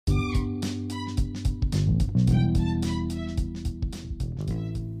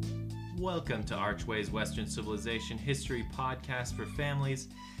Welcome to Archway's Western Civilization History Podcast for families.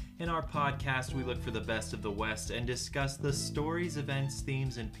 In our podcast, we look for the best of the West and discuss the stories, events,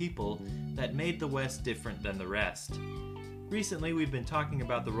 themes, and people that made the West different than the rest. Recently, we've been talking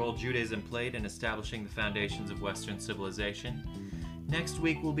about the role Judaism played in establishing the foundations of Western civilization. Next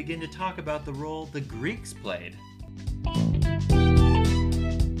week, we'll begin to talk about the role the Greeks played.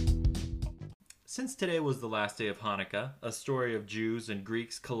 Since today was the last day of Hanukkah, a story of Jews and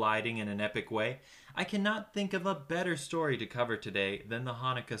Greeks colliding in an epic way, I cannot think of a better story to cover today than the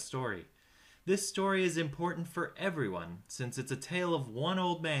Hanukkah story. This story is important for everyone, since it's a tale of one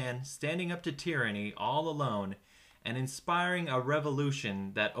old man standing up to tyranny all alone and inspiring a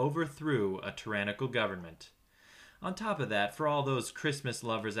revolution that overthrew a tyrannical government. On top of that, for all those Christmas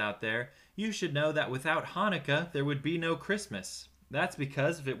lovers out there, you should know that without Hanukkah, there would be no Christmas. That's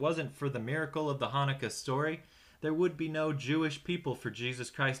because if it wasn't for the miracle of the Hanukkah story, there would be no Jewish people for Jesus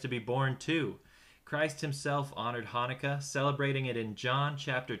Christ to be born to. Christ himself honored Hanukkah, celebrating it in John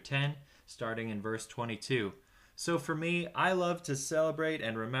chapter 10, starting in verse 22. So for me, I love to celebrate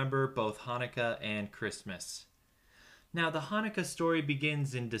and remember both Hanukkah and Christmas. Now, the Hanukkah story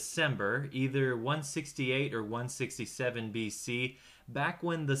begins in December, either 168 or 167 BC, back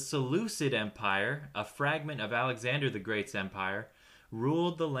when the Seleucid Empire, a fragment of Alexander the Great's empire,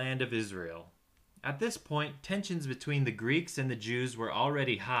 ruled the land of Israel. At this point, tensions between the Greeks and the Jews were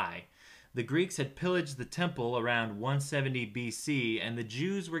already high. The Greeks had pillaged the temple around 170 BC, and the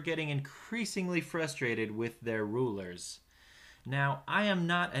Jews were getting increasingly frustrated with their rulers. Now, I am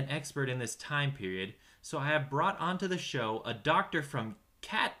not an expert in this time period, so I have brought onto the show a doctor from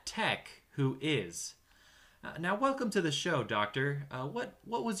Cat Tech who is. Now, welcome to the show, Doctor. What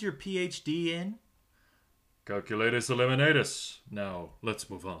was your PhD in? Calculatus eliminatus. Now, let's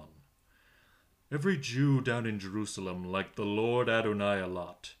move on. Every Jew down in Jerusalem liked the Lord Adonai a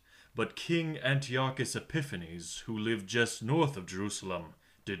lot, but King Antiochus Epiphanes, who lived just north of Jerusalem,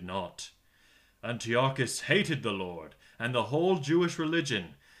 did not. Antiochus hated the Lord and the whole Jewish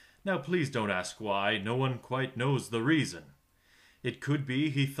religion. Now, please don't ask why. No one quite knows the reason. It could be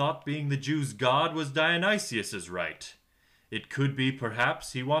he thought being the Jews' god was Dionysius's right. It could be,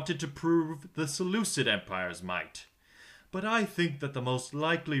 perhaps, he wanted to prove the Seleucid Empire's might. But I think that the most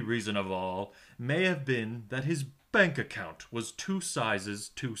likely reason of all may have been that his bank account was 2 sizes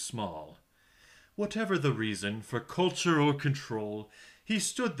too small. Whatever the reason, for culture or control, he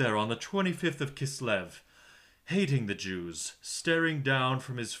stood there on the 25th of Kislev, hating the Jews, staring down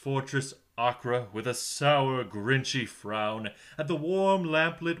from his fortress Acre with a sour, grinchy frown at the warm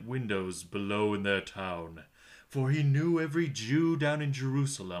lamplit windows below in their town. For he knew every Jew down in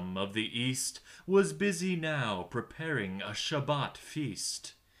Jerusalem of the east was busy now preparing a Shabbat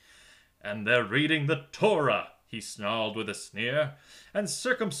feast. "And they're reading the Torah," he snarled with a sneer, "and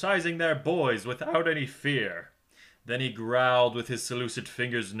circumcising their boys without any fear." Then he growled with his Seleucid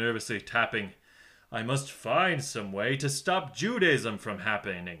fingers nervously tapping, "I must find some way to stop Judaism from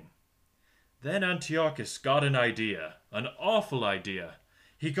happening." Then Antiochus got an idea, an awful idea.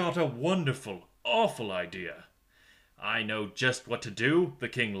 He got a wonderful, awful idea. "I know just what to do," the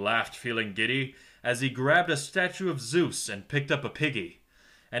king laughed, feeling giddy, as he grabbed a statue of Zeus and picked up a piggy.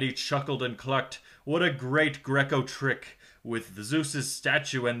 And he chuckled and clucked, "What a great Greco trick! With Zeus's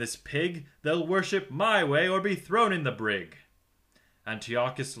statue and this pig, they'll worship my way or be thrown in the brig."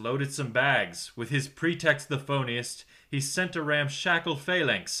 Antiochus loaded some bags. With his pretext the phoniest, he sent a ramshackle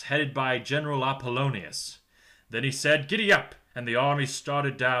phalanx headed by General Apollonius. Then he said, "Giddy up!" and the army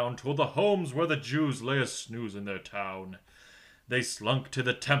started down toward the homes where the Jews lay a-snooze in their town. They slunk to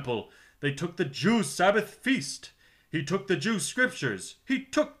the temple. They took the Jews' Sabbath feast. He took the Jews' scriptures. He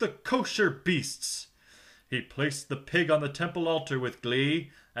took the kosher beasts. He placed the pig on the temple altar with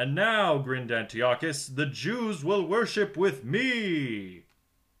glee. "And now," grinned Antiochus, "the Jews will worship with me."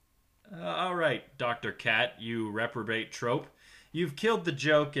 All right, Dr. Cat, you reprobate trope. You've killed the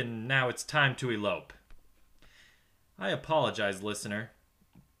joke, and now it's time to elope. I apologize, listener.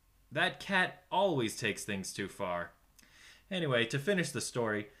 That cat always takes things too far. Anyway, to finish the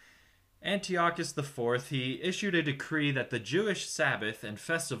story, Antiochus IV, he issued a decree that the Jewish Sabbath and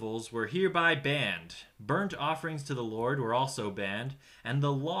festivals were hereby banned. Burnt offerings to the Lord were also banned, and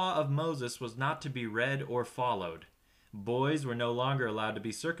the law of Moses was not to be read or followed. Boys were no longer allowed to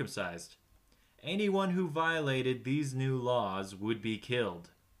be circumcised. Anyone who violated these new laws would be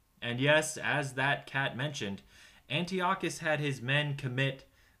killed. And yes, as that cat mentioned, Antiochus had his men commit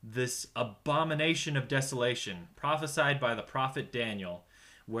this abomination of desolation, prophesied by the prophet Daniel,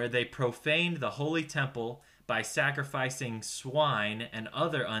 where they profaned the holy temple by sacrificing swine and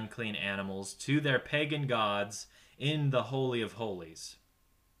other unclean animals to their pagan gods in the Holy of Holies.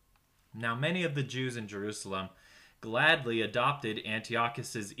 Now, many of the Jews in Jerusalem gladly adopted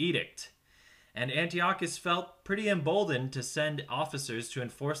Antiochus's edict, and Antiochus felt pretty emboldened to send officers to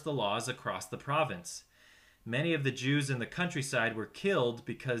enforce the laws across the province. Many of the Jews in the countryside were killed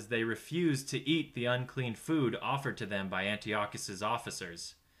because they refused to eat the unclean food offered to them by Antiochus's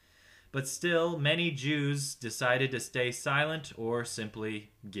officers. But still, many Jews decided to stay silent or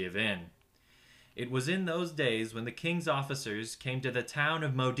simply give in. It was in those days when the king's officers came to the town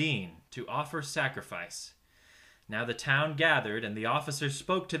of Modin to offer sacrifice. Now the town gathered, and the officers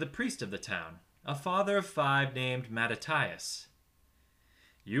spoke to the priest of the town, a father of 5 named Mattathias.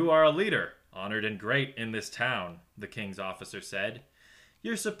 "You are a leader, honored and great in this town," the king's officer said.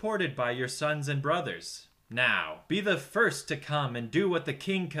 "You're supported by your sons and brothers. Now, be the first to come and do what the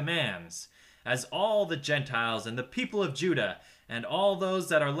king commands, as all the Gentiles and the people of Judah and all those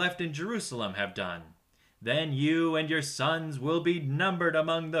that are left in Jerusalem have done. Then you and your sons will be numbered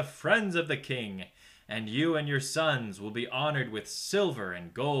among the friends of the king, and you and your sons will be honored with silver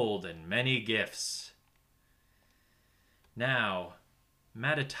and gold and many gifts." Now,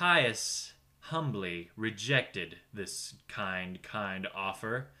 Mattathias humbly rejected this kind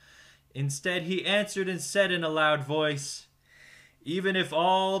offer. Instead, he answered and said in a loud voice, "Even if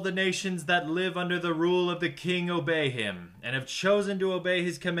all the nations that live under the rule of the king obey him, and have chosen to obey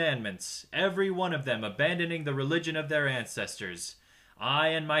his commandments, every one of them abandoning the religion of their ancestors, I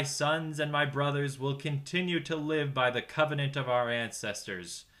and my sons and my brothers will continue to live by the covenant of our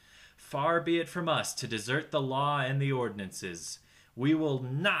ancestors. Far be it from us to desert the law and the ordinances. We will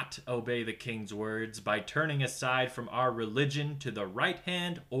not obey the king's words by turning aside from our religion to the right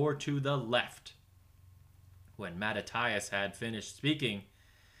hand or to the left." When Mattathias had finished speaking,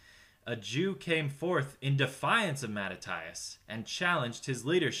 a Jew came forth in defiance of Mattathias and challenged his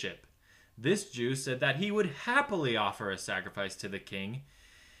leadership. This Jew said that he would happily offer a sacrifice to the king,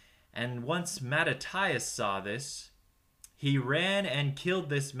 and once Mattathias saw this, he ran and killed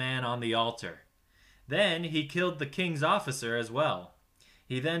this man on the altar. Then he killed the king's officer as well.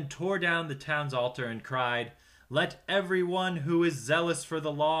 He then tore down the town's altar and cried, "Let everyone who is zealous for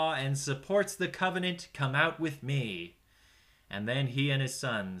the law and supports the covenant come out with me." And then he and his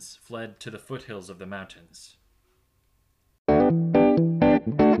sons fled to the foothills of the mountains.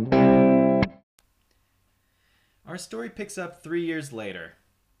 Our story picks up 3 years later.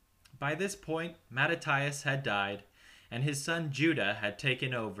 By this point, Mattathias had died, and his son Judah had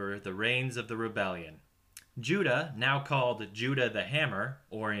taken over the reins of the rebellion. Judah, now called Judah the Hammer,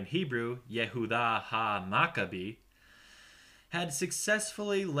 or in Hebrew, Yehudah ha-Maccabee, had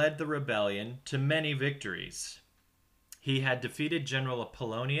successfully led the rebellion to many victories. He had defeated General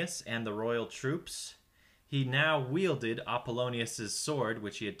Apollonius and the royal troops. He now wielded Apollonius's sword,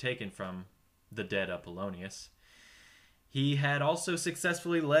 which he had taken from the dead Apollonius. He had also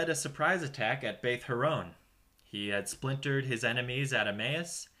successfully led a surprise attack at Beth Horon. He had splintered his enemies at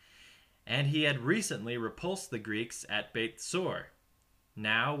Emmaus, and he had recently repulsed the Greeks at Beth Sur.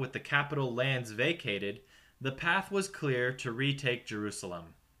 Now, with the capital lands vacated, the path was clear to retake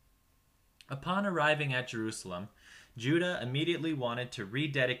Jerusalem. Upon arriving at Jerusalem, Judah immediately wanted to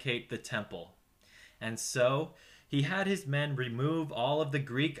rededicate the temple, and so he had his men remove all of the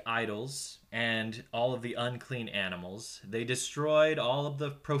Greek idols and all of the unclean animals. They destroyed all of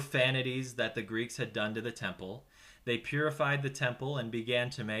the profanities that the Greeks had done to the temple. They purified the temple and began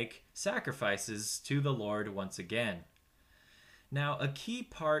to make sacrifices to the Lord once again. Now, a key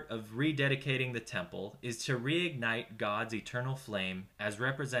part of rededicating the temple is to reignite God's eternal flame as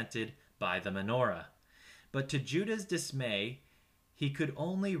represented by the menorah. But to Judah's dismay, he could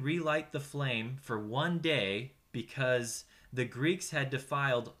only relight the flame for 1 day because the Greeks had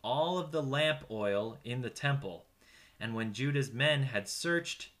defiled all of the lamp oil in the temple. And when Judah's men had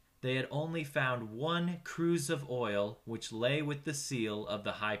searched, they had only found 1 cruse of oil, which lay with the seal of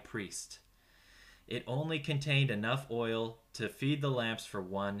the high priest. It only contained enough oil to feed the lamps for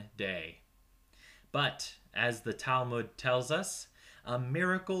 1 day. But, as the Talmud tells us, a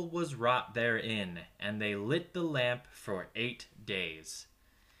miracle was wrought therein, and they lit the lamp for 8 days.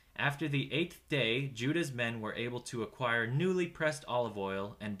 After the 8th day, Judah's men were able to acquire newly pressed olive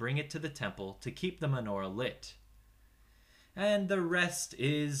oil and bring it to the temple to keep the menorah lit. And the rest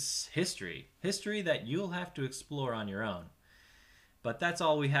is history. History that you'll have to explore on your own. But that's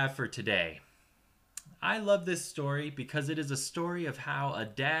all we have for today. I love this story because it is a story of how a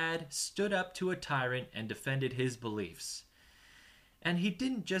dad stood up to a tyrant and defended his beliefs. And he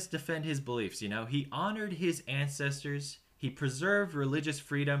didn't just defend his beliefs, he honored his ancestors, he preserved religious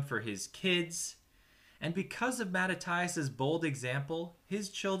freedom for his kids, And because of Mattathias' bold example, his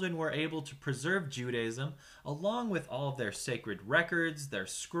children were able to preserve Judaism along with all of their sacred records, their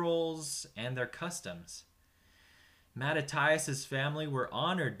scrolls, and their customs. Mattathias' family were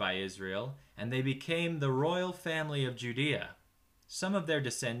honored by Israel, and they became the royal family of Judea. Some of their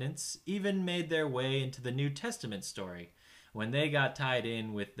descendants even made their way into the New Testament story when they got tied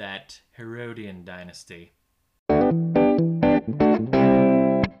in with that Herodian dynasty.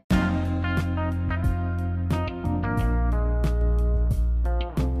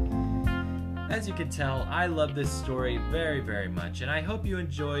 As you can tell, I love this story very, very much, and I hope you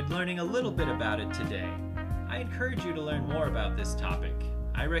enjoyed learning a little bit about it today. I encourage you to learn more about this topic.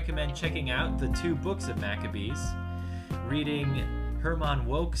 I recommend checking out the 2 books of Maccabees, reading Hermann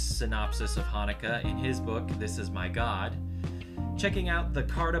Wouk's synopsis of Hanukkah in his book, This Is My God, checking out the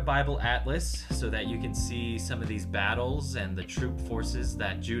Carta Bible Atlas so that you can see some of these battles and the troop forces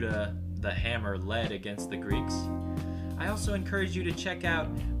that Judah the Hammer led against the Greeks. I also encourage you to check out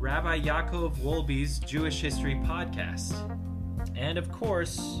Rabbi Yaakov Wolbe's Jewish History podcast. And of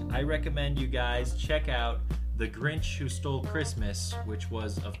course, I recommend you guys check out The Grinch Who Stole Christmas, which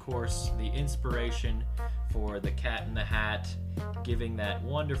was, of course, the inspiration for The Cat in the Hat, giving that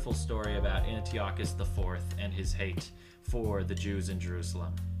wonderful story about Antiochus IV and his hate for the Jews in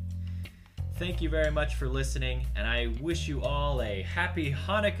Jerusalem. Thank you very much for listening, and I wish you all a happy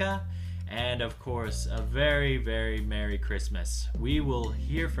Hanukkah and, of course, a very, very Merry Christmas. We will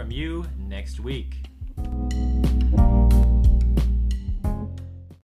hear from you next week.